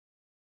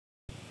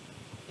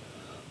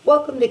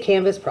Welcome to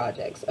Canvas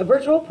Projects, a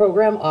virtual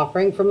program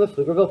offering from the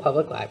Pflugerville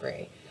Public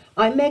Library.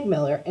 I'm Meg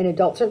Miller, an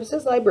Adult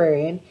Services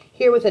Librarian,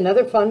 here with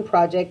another fun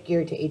project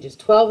geared to ages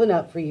 12 and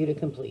up for you to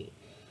complete.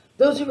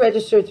 Those who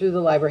register through the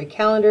library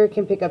calendar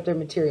can pick up their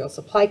material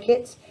supply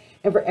kits,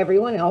 and for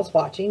everyone else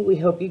watching, we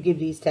hope you give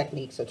these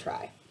techniques a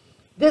try.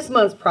 This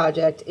month's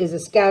project is a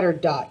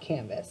scattered dot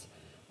canvas.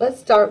 Let's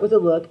start with a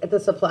look at the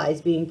supplies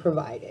being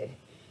provided.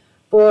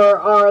 For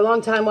our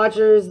longtime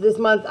watchers, this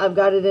month I've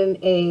got it in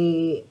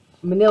a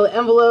manila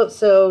envelope,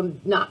 so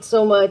not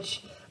so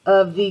much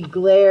of the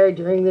glare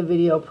during the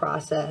video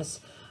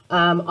process.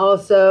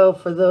 Also,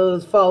 for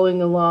those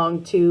following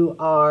along to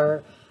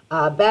our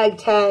bag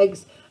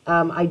tags,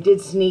 I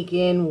did sneak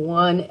in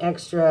one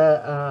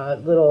extra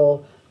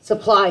little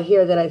supply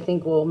here that I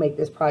think will make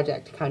this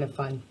project kind of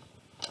fun.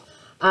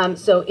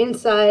 So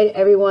inside,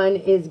 everyone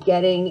is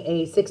getting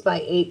a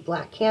 6x8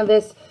 black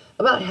canvas.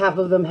 About half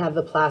of them have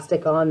the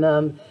plastic on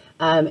them,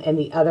 and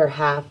the other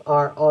half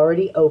are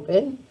already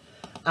open.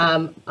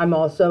 I'm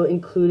also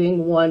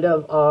including one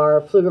of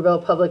our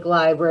Pflugerville Public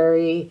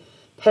Library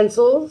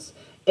pencils,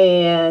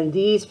 and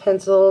these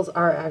pencils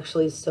are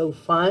actually so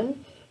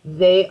fun.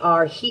 They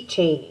are heat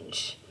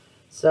change.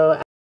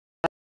 So,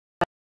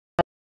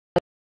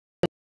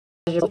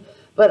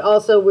 but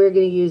also we're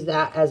going to use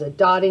that as a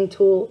dotting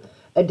tool.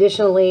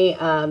 Additionally,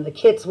 the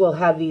kits will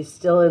have these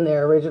still in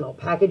their original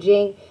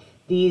packaging.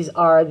 These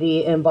are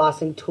the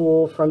embossing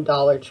tool from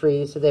Dollar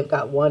Tree, so they've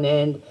got one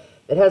end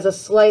that has a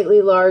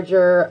slightly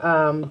larger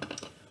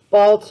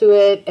ball to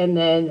it, and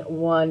then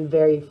one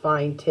very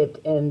fine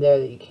tipped end there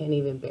that you can't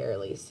even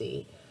barely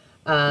see.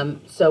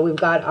 So we've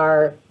got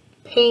our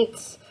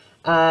paints.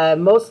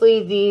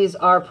 Mostly these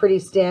are pretty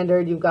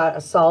standard. You've got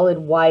a solid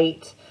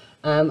white.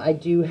 I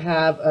do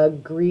have a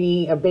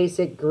green, a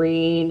basic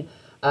green,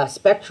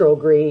 spectral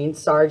green,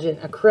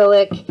 Sargent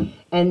acrylic,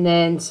 and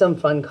then some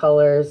fun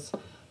colors.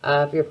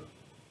 If you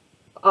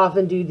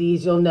often do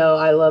these, you'll know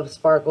I love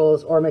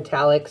sparkles or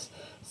metallics.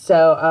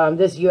 So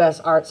this U.S.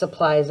 Art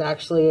Supply is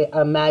actually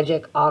a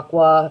Magic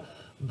Aqua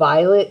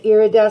Violet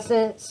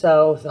Iridescent.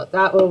 So I thought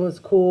that one was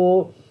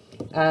cool.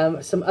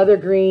 Some other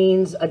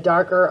greens, a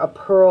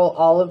pearl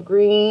olive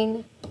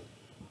green,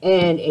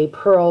 and a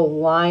pearl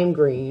lime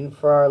green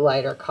for our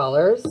lighter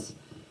colors.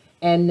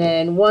 And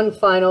then one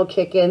final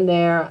kick in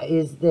there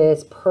is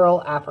this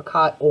pearl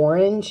apricot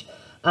orange,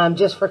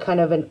 just for kind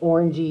of an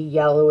orangey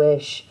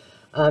yellowish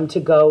to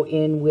go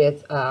in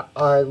with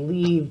our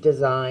leaf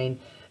design.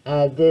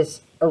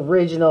 This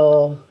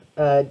original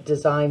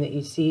design that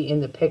you see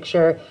in the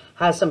picture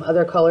has some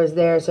other colors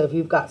there, so if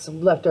you've got some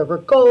leftover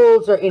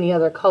golds or any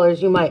other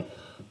colors, you might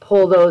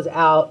pull those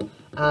out,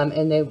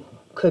 and they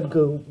could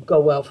go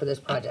well for this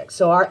project.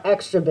 So our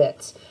extra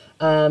bits,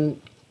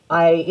 in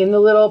the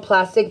little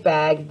plastic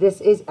bag, this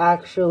is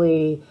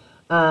actually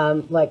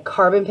like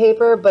carbon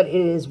paper, but it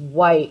is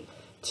white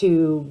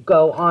to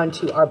go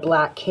onto our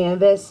black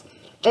canvas.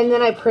 And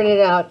then I printed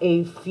out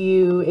a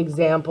few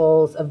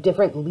examples of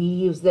different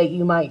leaves that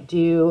you might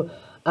do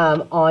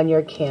on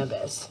your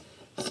canvas.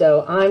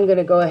 So I'm going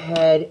to go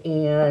ahead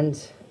and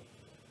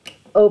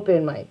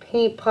open my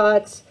paint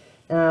pots.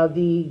 Now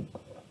the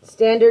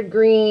standard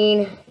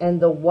green and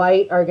the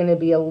white are going to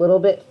be a little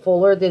bit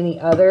fuller than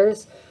the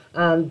others.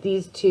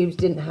 These tubes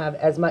didn't have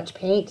as much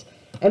paint.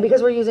 And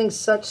because we're using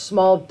such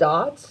small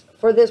dots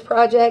for this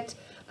project,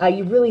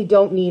 you really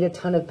don't need a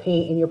ton of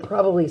paint, and you're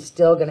probably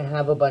still going to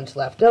have a bunch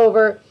left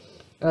over.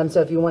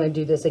 So if you want to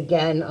do this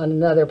again on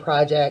another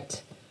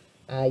project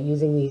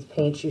using these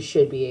paints, you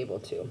should be able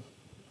to.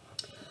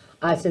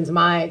 Since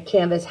my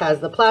canvas has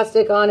the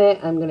plastic on it,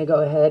 I'm going to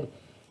go ahead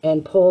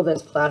and pull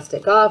this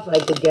plastic off. I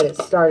could get it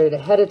started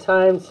ahead of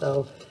time,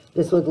 so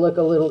this would look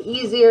a little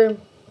easier.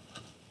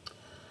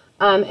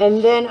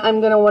 And then I'm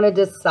going to want to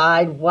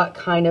decide what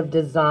kind of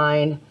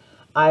design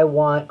I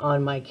want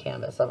on my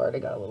canvas. I've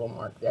already got a little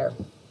mark there.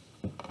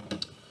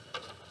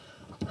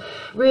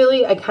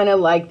 Really, I kind of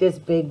like this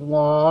big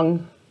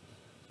long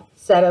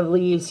set of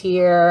leaves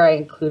here. I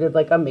included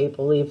like a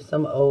maple leaf,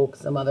 some oak,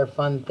 some other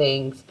fun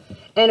things.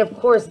 And of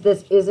course,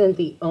 this isn't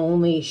the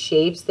only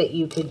shapes that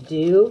you could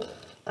do.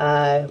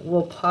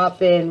 We'll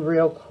pop in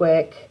real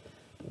quick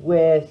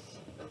with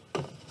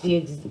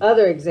the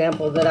other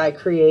example that I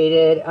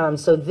created.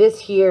 So this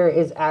here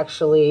is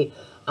actually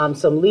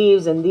some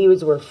leaves, and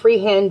these were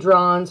freehand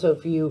drawn. So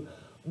if you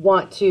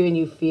want to and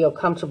you feel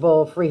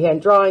comfortable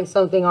freehand drawing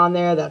something on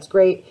there, that's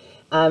great.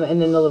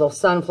 And then the little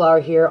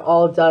sunflower here,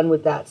 all done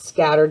with that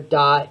scattered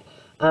dot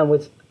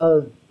with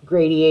a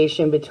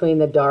gradation between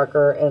the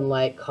darker and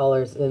light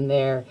colors in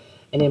there.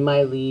 And in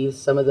my leaves,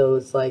 some of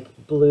those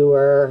like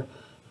bluer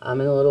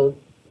and a little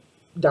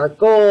dark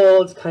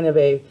golds, kind of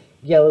a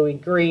yellowy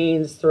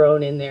greens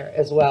thrown in there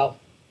as well.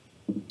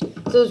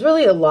 So there's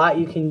really a lot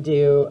you can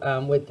do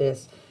with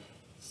this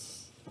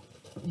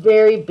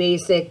very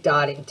basic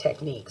dotting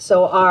technique.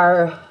 So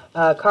our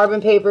carbon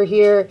paper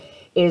here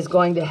is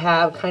going to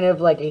have kind of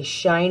like a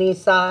shiny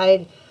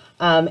side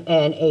and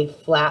a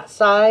flat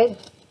side.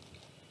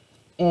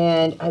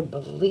 And I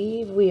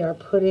believe we are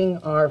putting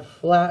our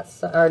flat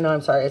side, or no,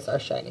 I'm sorry, it's our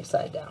shiny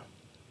side down.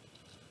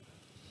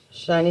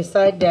 shiny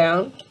side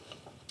down.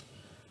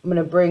 I'm going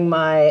to bring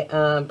my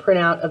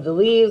printout of the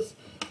leaves.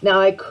 Now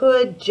I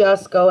could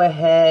just go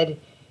ahead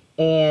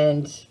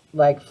and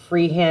like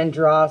freehand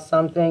draw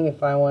something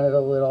if I wanted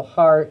a little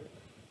heart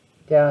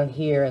down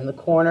here in the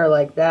corner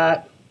like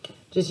that.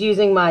 Just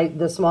using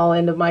the small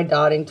end of my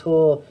dotting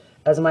tool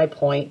as my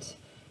point.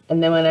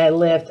 And then when I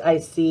lift, I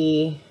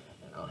see,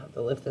 I'll have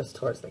to lift this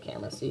towards the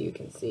camera so you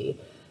can see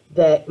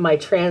that my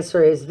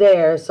transfer is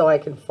there so I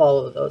can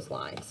follow those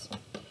lines.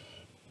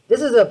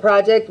 This is a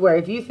project where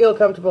if you feel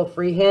comfortable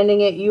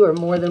freehanding it, you are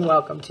more than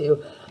welcome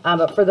to.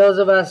 But for those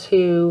of us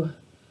who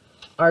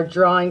our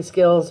drawing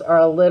skills are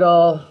a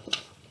little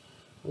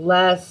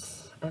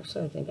less,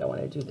 actually I think I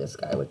want to do this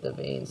guy with the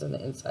veins on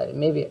the inside and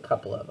maybe a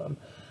couple of them.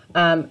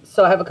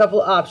 So I have a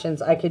couple of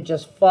options. I could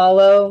just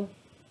follow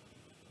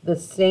the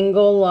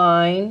single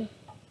line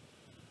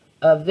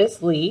of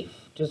this leaf,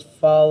 just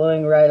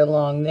following right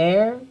along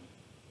there.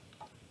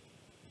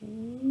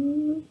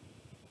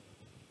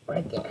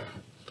 Right there.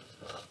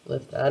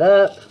 Lift that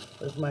up,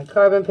 lift my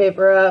carbon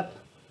paper up,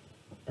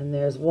 and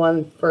there's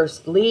one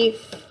first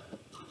leaf.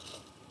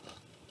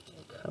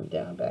 Come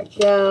down, back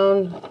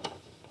down.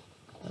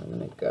 I'm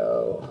going to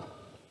go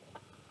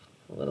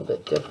a little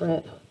bit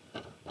different.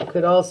 I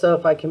could also,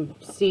 if I can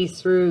see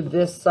through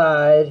this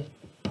side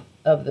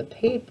of the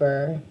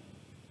paper,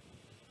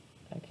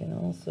 I can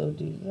also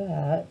do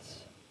that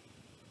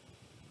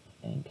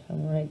and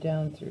come right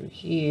down through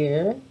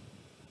here,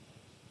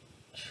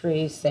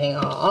 tracing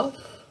off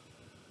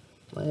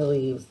my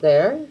leaves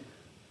there.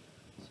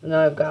 So now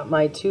I've got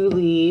my 2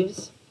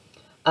 leaves,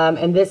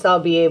 and this I'll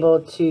be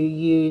able to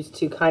use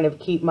to kind of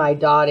keep my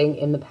dotting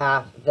in the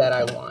path that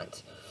I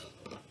want.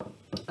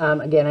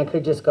 Again, I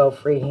could just go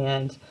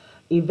freehand.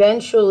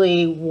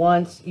 Eventually,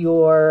 once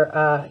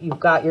you've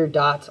got your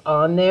dots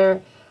on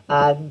there,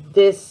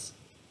 this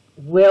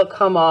will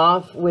come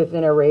off with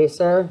an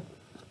eraser.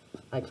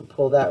 I can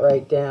pull that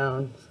right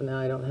down, so now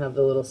I don't have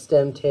the little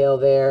stem tail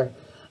there.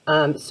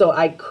 So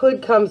I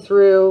could come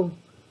through,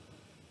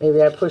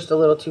 maybe I pushed a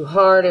little too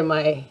hard and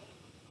my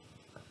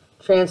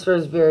transfer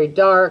is very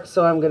dark,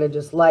 so I'm going to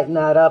just lighten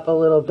that up a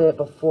little bit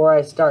before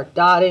I start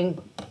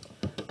dotting.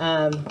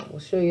 We'll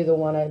show you the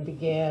one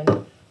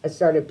I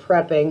started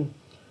prepping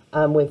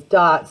with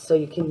dots, so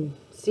you can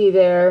see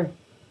there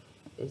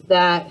is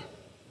that,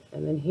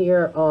 and then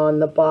here on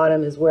the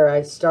bottom is where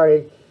I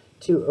started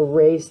to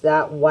erase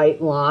that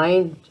white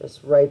line.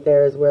 Just right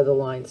there is where the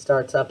line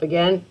starts up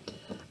again.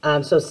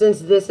 So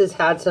since this has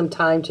had some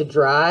time to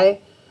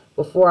dry,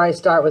 before I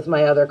start with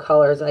my other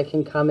colors, I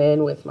can come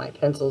in with my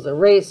pencil's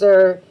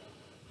eraser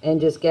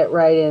and just get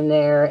right in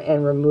there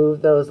and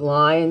remove those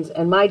lines.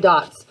 And my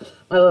dots,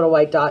 my little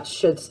white dots,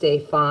 should stay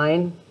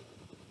fine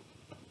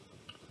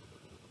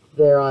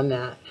there on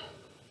that.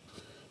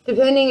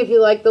 Depending if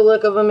you like the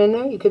look of them in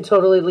there, you could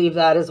totally leave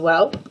that as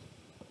well.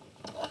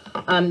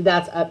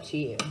 That's up to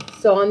you.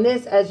 So on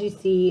this, as you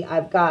see,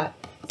 I've got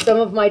some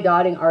of my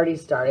dotting already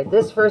started.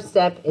 This first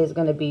step is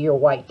going to be your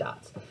white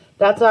dots.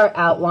 That's our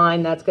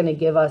outline. That's going to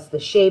give us the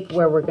shape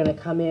where we're going to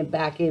come in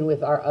back in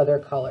with our other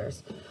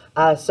colors.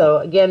 So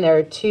again, there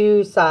are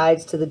 2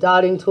 sides to the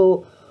dotting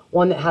tool,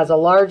 one that has a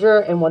larger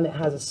and one that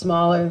has a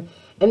smaller.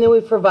 And then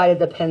we've provided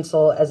the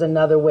pencil as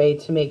another way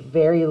to make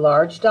very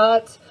large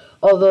dots,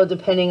 although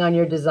depending on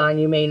your design,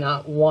 you may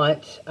not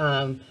want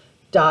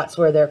dots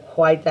where they're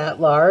quite that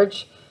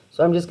large.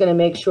 So I'm just going to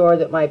make sure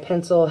that my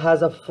pencil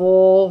has a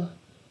full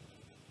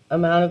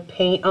amount of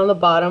paint on the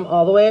bottom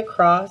all the way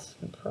across,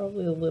 and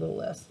probably a little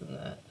less than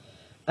that.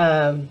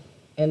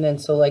 And then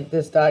so like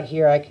this dot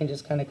here, I can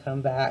just kind of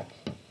come back,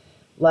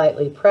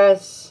 lightly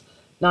press,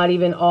 not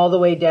even all the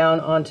way down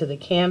onto the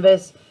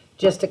canvas,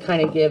 just to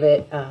kind of give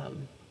it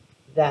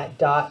that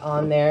dot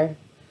on there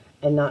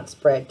and not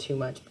spread too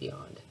much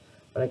beyond.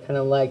 But I kind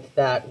of liked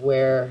that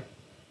where,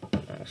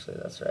 actually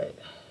that's right,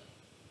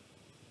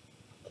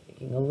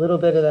 taking a little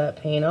bit of that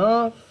paint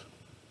off.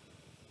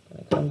 I'm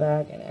going to come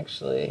back and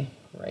actually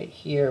right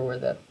here where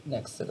that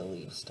next to the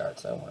leaf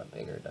starts, I want a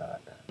bigger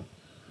dot.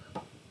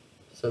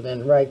 So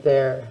then right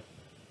there,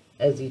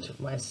 as each of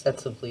my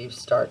sets of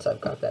leaves starts, I've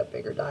got that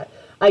bigger dot.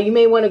 You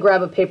may want to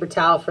grab a paper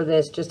towel for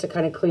this just to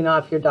kind of clean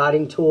off your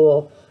dotting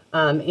tool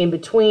in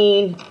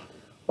between,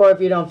 or if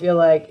you don't feel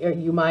like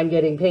you mind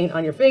getting paint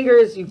on your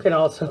fingers, you can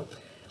also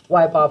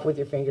wipe off with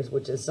your fingers,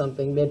 which is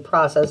something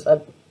mid-process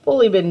I've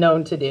fully been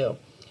known to do.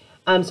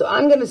 So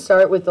I'm going to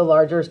start with the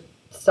larger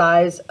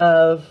size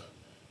of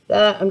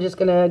that. I'm just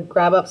going to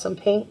grab up some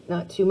paint,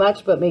 not too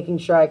much, but making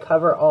sure I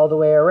cover all the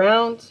way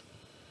around.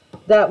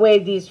 That way,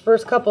 these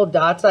first couple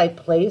dots I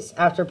place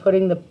after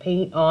putting the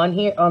paint on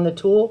here on the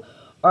tool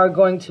are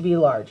going to be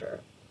larger.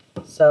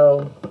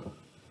 So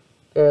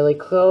fairly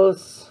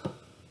close.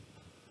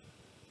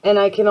 And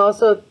I can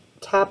also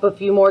tap a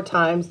few more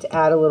times to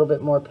add a little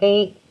bit more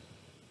paint.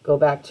 Go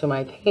back to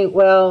my paint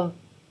well.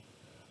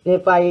 And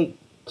if I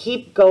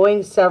keep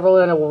going several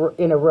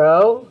in a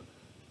row,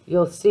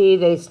 you'll see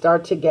they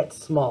start to get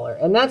smaller.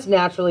 And that's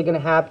naturally going to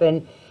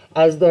happen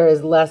as there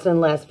is less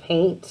and less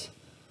paint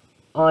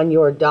on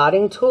your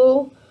dotting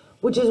tool,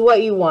 which is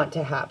what you want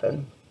to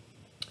happen.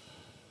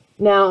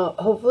 Now,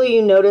 hopefully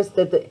you notice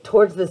that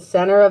towards the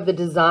center of the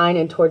design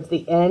and towards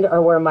the end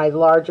are where my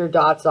larger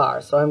dots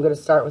are. So I'm going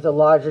to start with a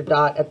larger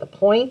dot at the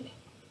point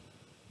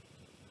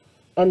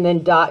and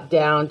then dot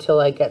down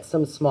till I get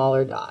some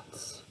smaller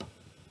dots.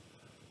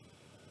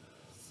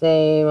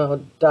 Same, I'll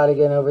dot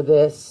again over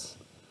this,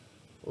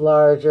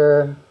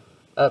 larger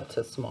up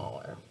to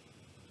smaller.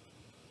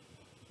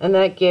 And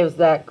that gives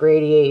that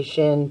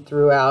gradation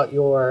throughout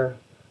your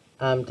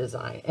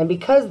design. And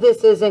because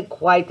this isn't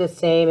quite the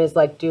same as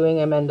like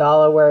doing a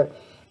mandala where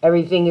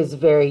everything is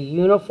very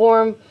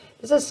uniform,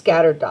 this is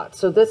scattered dots.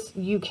 So this,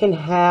 you can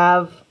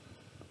have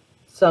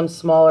some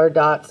smaller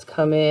dots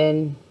come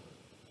in.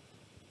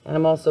 And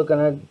I'm also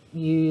going to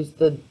use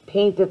the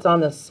paint that's on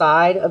the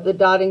side of the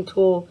dotting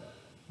tool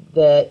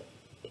that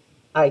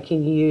I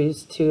can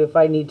use to, if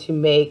I need to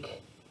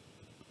make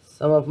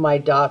some of my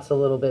dots a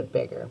little bit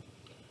bigger.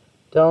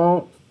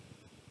 Don't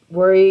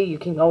worry, you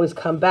can always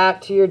come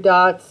back to your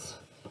dots,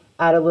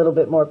 add a little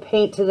bit more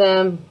paint to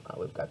them. Oh,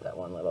 we've got that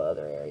one little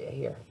other area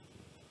here.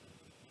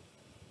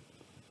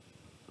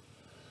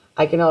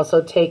 I can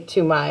also take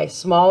to my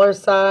smaller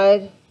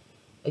side,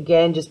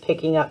 again, just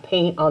picking up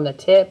paint on the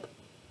tip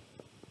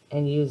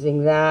and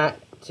using that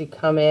to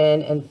come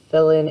in and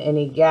fill in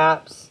any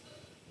gaps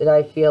that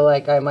I feel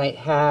like I might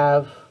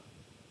have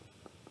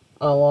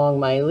along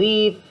my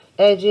leaf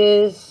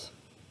edges.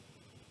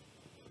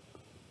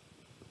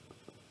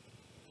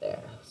 There.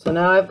 So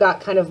now I've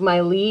got kind of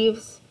my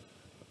leaves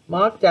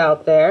mocked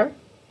out there.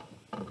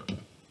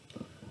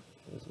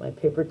 Use my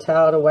paper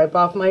towel to wipe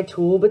off my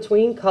tool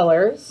between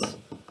colors.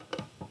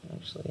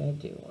 Actually, I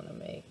do want to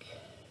make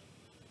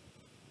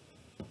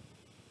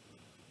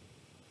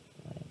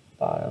my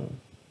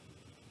bottom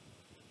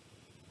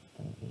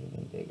an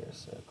even bigger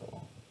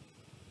circle.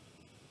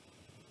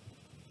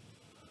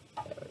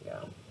 There we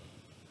go.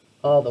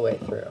 All the way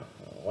through.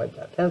 I'll wipe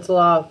that pencil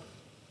off.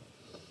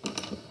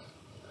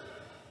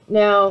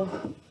 Now,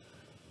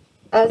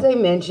 as I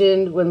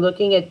mentioned, when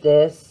looking at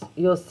this,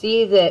 you'll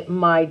see that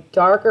my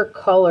darker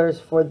colors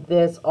for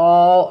this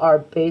all are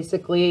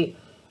basically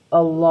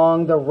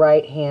along the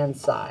right hand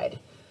side.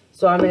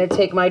 So I'm going to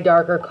take my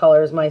darker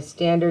colors, my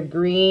standard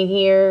green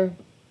here,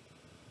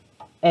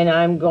 and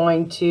I'm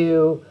going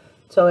to,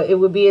 so it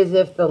would be as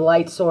if the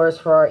light source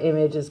for our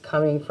image is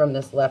coming from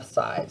this left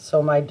side.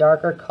 So my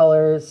darker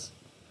colors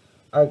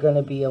are going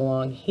to be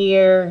along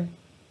here.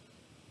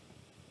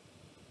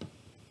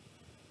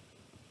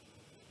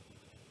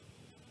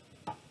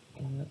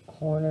 In the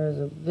corners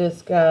of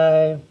this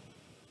guy.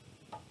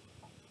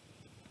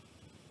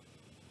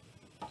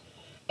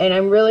 And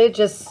I'm really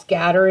just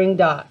scattering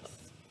dots,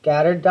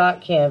 scattered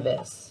dot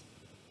canvas.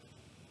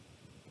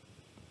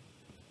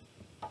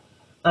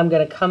 I'm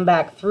going to come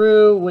back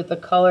through with the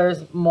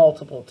colors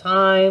multiple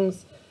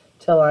times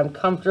till I'm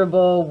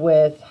comfortable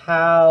with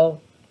how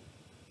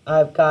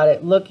I've got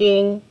it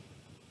looking.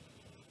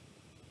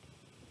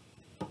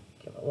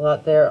 Give a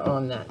lot there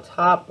on that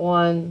top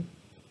one.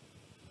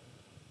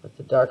 With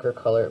the darker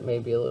color, it may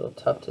be a little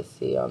tough to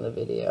see on the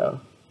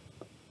video.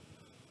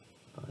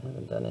 I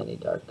haven't done any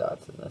dark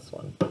dots in this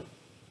one. My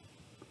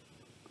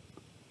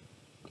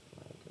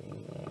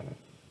green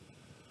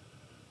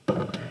there.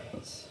 All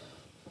right.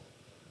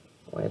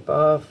 Wipe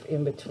off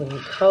in between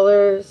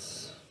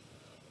colors.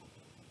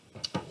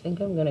 I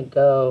think I'm going to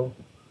go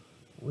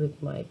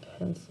with my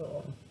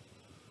pencil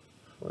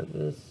for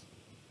this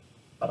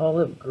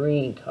olive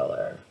green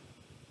color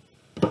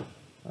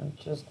on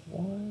just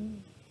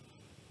one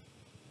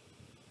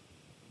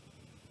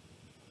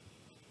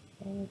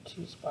or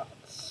two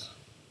spots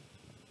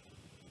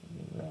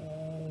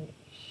right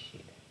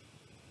here.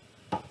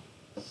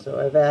 So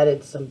I've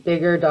added some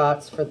bigger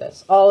dots for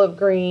this olive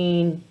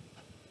green.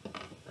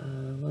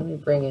 Let me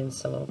bring in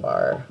some of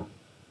our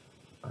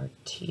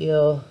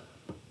teal.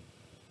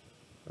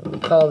 We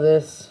call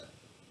this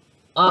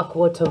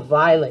aqua to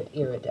violet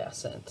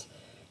iridescent.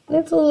 And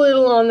it's a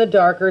little on the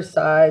darker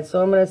side,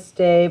 so I'm going to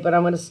stay, but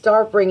I'm going to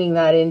start bringing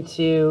that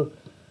into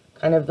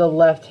kind of the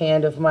left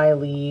hand of my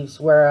leaves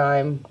where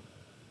I'm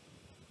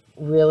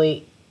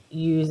really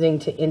using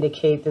to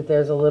indicate that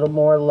there's a little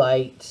more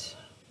light.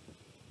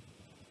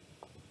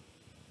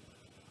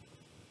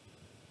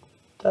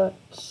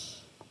 Dots.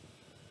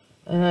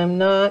 And I'm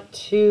not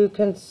too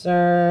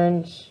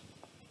concerned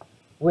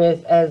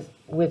with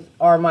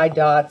are my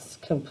dots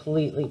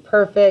completely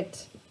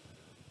perfect.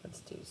 Let's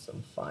do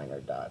some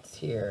finer dots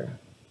here.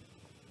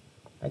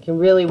 I can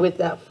really, with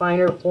that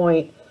finer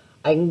point,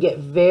 I can get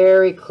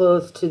very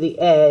close to the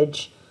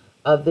edge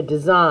of the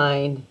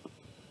design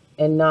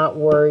and not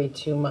worry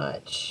too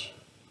much.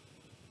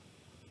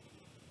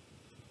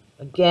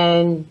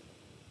 Again,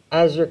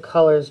 as your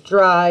colors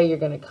dry, you're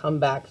going to come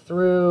back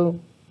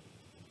through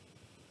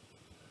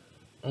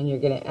and you're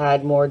going to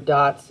add more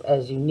dots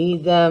as you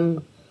need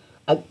them,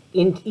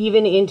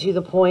 even into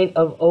the point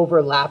of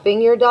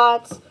overlapping your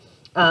dots.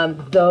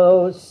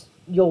 Those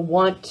you'll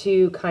want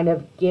to kind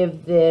of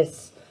give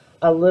this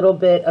a little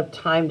bit of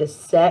time to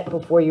set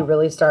before you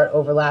really start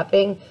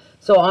overlapping.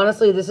 So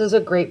honestly, this is a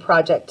great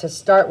project to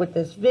start with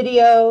this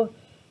video,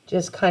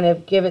 just kind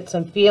of give it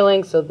some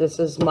feeling. So this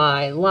is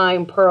my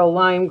lime pearl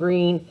lime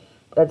green.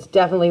 That's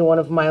definitely one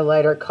of my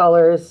lighter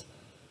colors.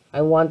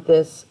 I want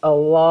this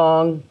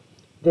along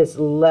this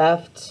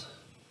left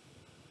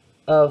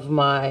of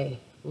my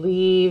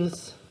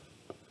leaves.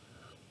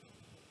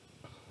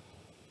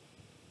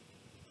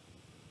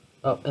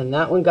 Oh, and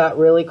that one got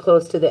really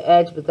close to the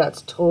edge, but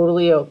that's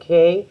totally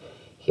okay.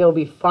 He'll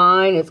be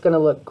fine. It's going to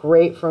look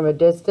great from a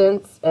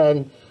distance,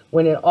 and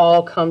when it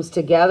all comes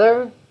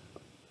together,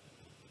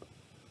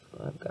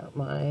 so I've got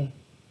my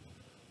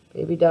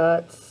baby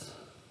dots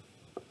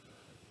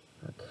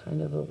are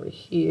kind of over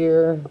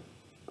here.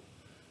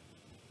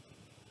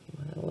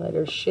 My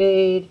lighter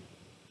shade.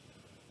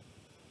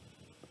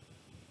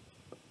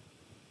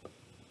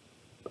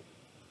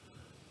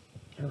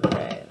 All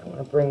right, I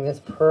want to bring this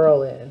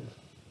pearl in.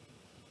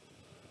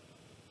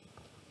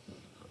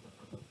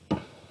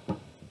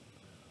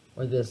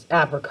 Or this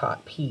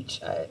apricot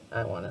peach,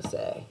 I want to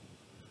say.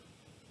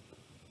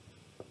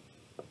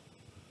 It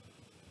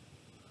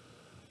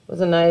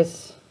was a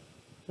nice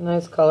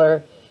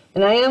color.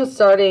 And I am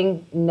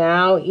starting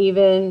now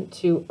even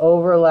to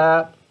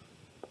overlap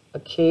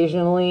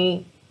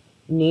occasionally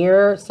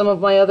near some of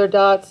my other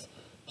dots.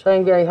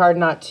 Trying very hard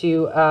not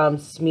to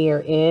smear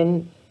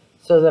in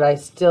so that I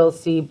still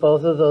see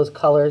both of those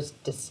colors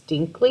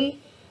distinctly.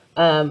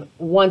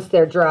 Once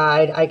they're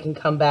dried, I can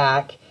come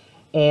back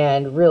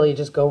and really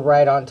just go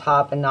right on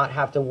top and not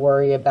have to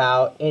worry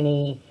about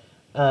any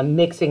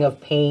mixing of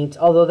paint.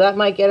 Although that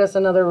might get us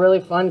another really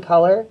fun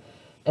color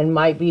and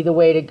might be the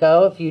way to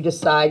go if you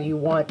decide you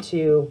want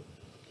to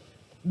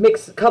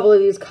mix a couple of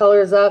these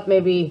colors up.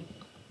 Maybe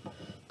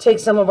take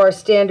some of our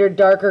standard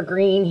darker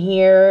green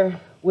here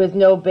with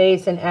no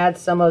base and add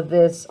some of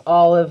this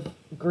olive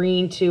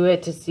green to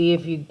it to see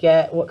if you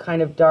get what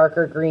kind of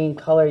darker green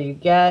color you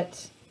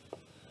get.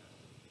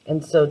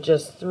 And so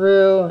just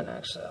through, and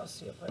actually I'll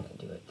see if I can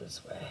do it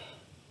this way.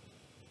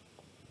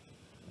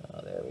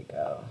 Oh, there we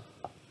go.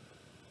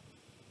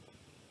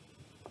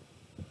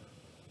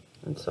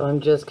 And so I'm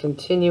just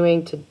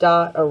continuing to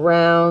dot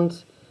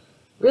around.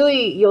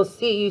 Really, you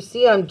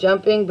see I'm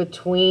jumping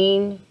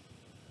between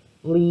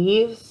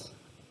leaves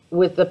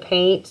with the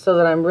paint so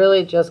that I'm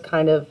really just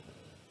kind of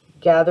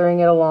gathering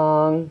it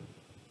along.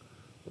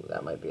 Ooh,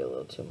 that might be a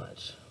little too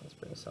much. Let's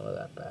bring some of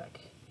that back.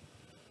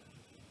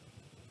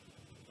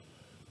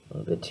 A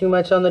little bit too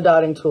much on the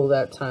dotting tool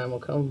that time. We'll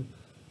come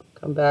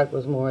back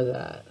with more of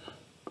that.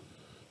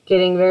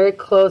 Getting very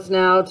close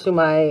now to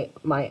my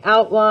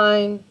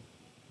outline.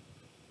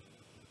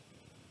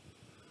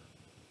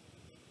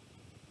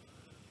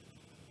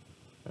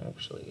 I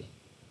actually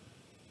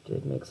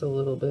did mix a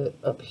little bit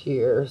up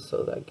here,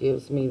 so that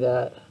gives me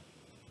that.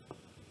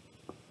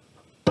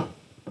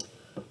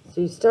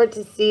 So you start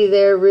to see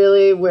there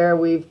really where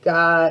we've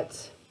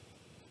got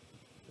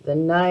the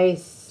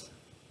nice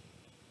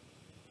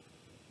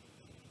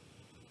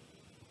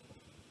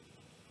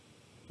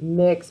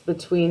mix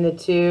between the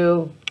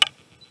two.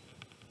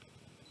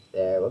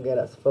 There, we'll get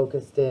us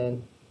focused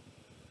in.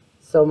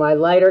 So my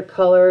lighter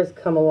colors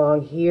come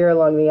along here,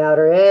 along the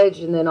outer edge,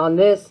 and then on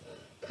this,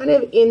 kind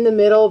of in the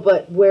middle,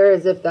 but where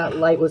as if that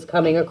light was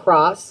coming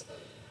across.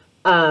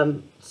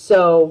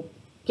 So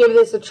give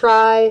this a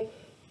try.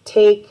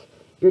 Take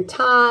your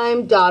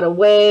time, dot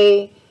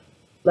away,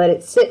 let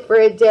it sit for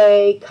a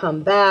day,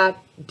 come back,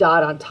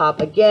 dot on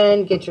top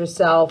again, get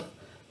yourself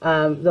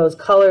those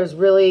colors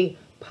really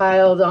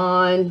piled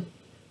on.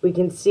 We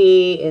can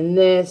see in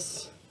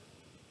this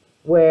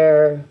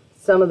where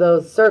some of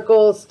those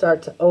circles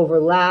start to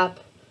overlap,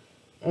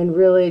 and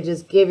really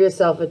just give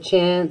yourself a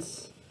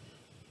chance.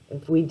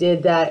 If we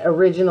did that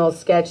original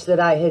sketch that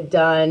I had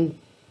done,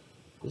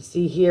 you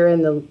see here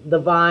in the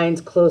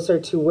vines closer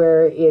to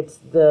where it's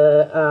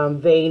the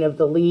vein of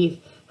the leaf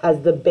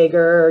has the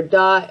bigger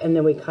dot, and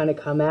then we kind of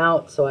come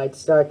out. So I'd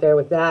start there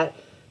with that,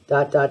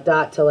 dot, dot,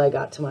 dot, till I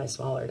got to my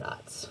smaller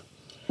dots.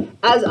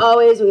 As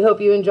always, we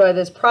hope you enjoy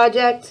this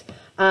project,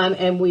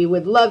 and we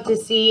would love to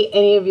see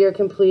any of your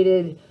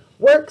completed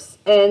works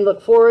and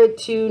look forward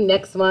to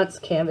next month's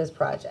Canvas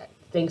project.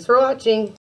 Thanks for watching.